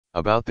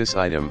About this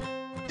item,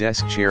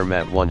 desk chair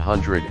mat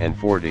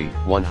 140,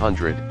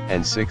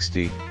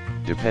 160,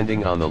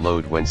 depending on the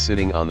load when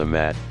sitting on the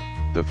mat,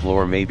 the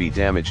floor may be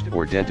damaged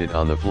or dented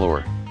on the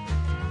floor.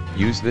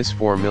 Use this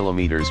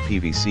 4mm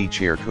PVC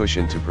chair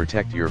cushion to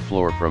protect your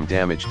floor from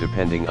damage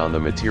depending on the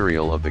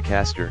material of the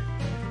caster.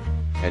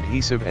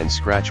 Adhesive and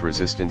scratch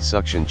resistant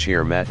suction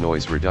chair mat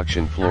noise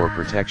reduction floor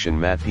protection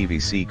mat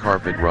PVC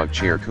carpet rug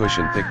chair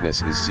cushion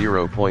thickness is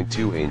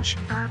 0.2 inch,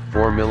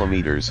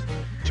 4mm,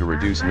 to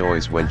reduce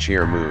noise when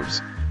chair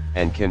moves,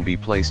 and can be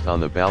placed on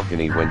the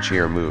balcony when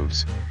chair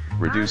moves,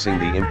 reducing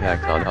the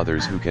impact on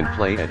others who can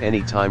play at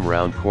any time.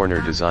 Round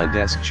corner design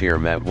desk chair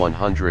mat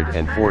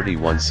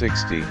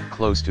 140-160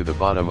 close to the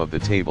bottom of the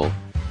table,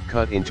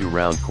 cut into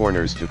round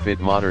corners to fit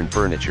modern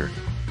furniture.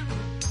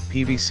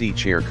 PVC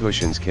chair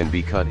cushions can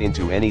be cut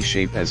into any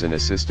shape as an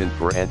assistant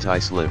for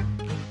anti-slip,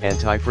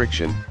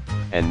 anti-friction,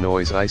 and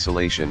noise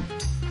isolation,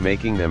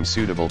 making them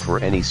suitable for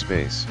any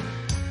space.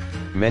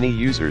 Many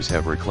users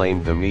have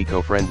reclaimed the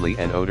eco-friendly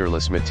and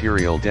odorless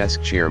material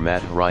desk chair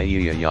matt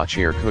Hriiiiya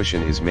chair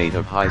cushion is made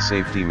of high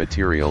safety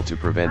material to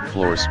prevent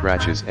floor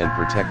scratches and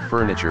protect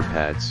furniture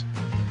pads.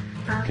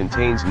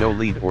 Contains no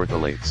lead or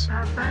phthalates.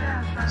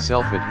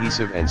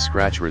 Self-adhesive and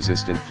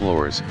scratch-resistant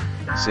floors,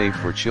 safe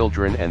for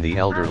children and the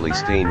elderly.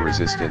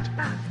 Stain-resistant,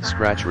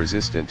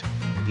 scratch-resistant,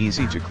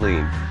 easy to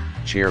clean,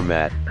 chair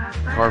mat,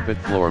 carpet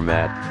floor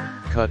mat,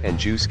 cut and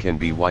juice can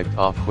be wiped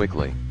off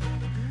quickly.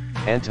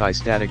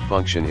 Anti-static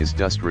function is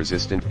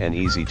dust-resistant and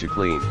easy to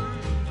clean.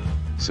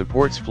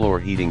 Supports floor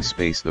heating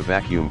space. The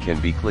vacuum can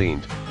be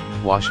cleaned,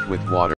 washed with water.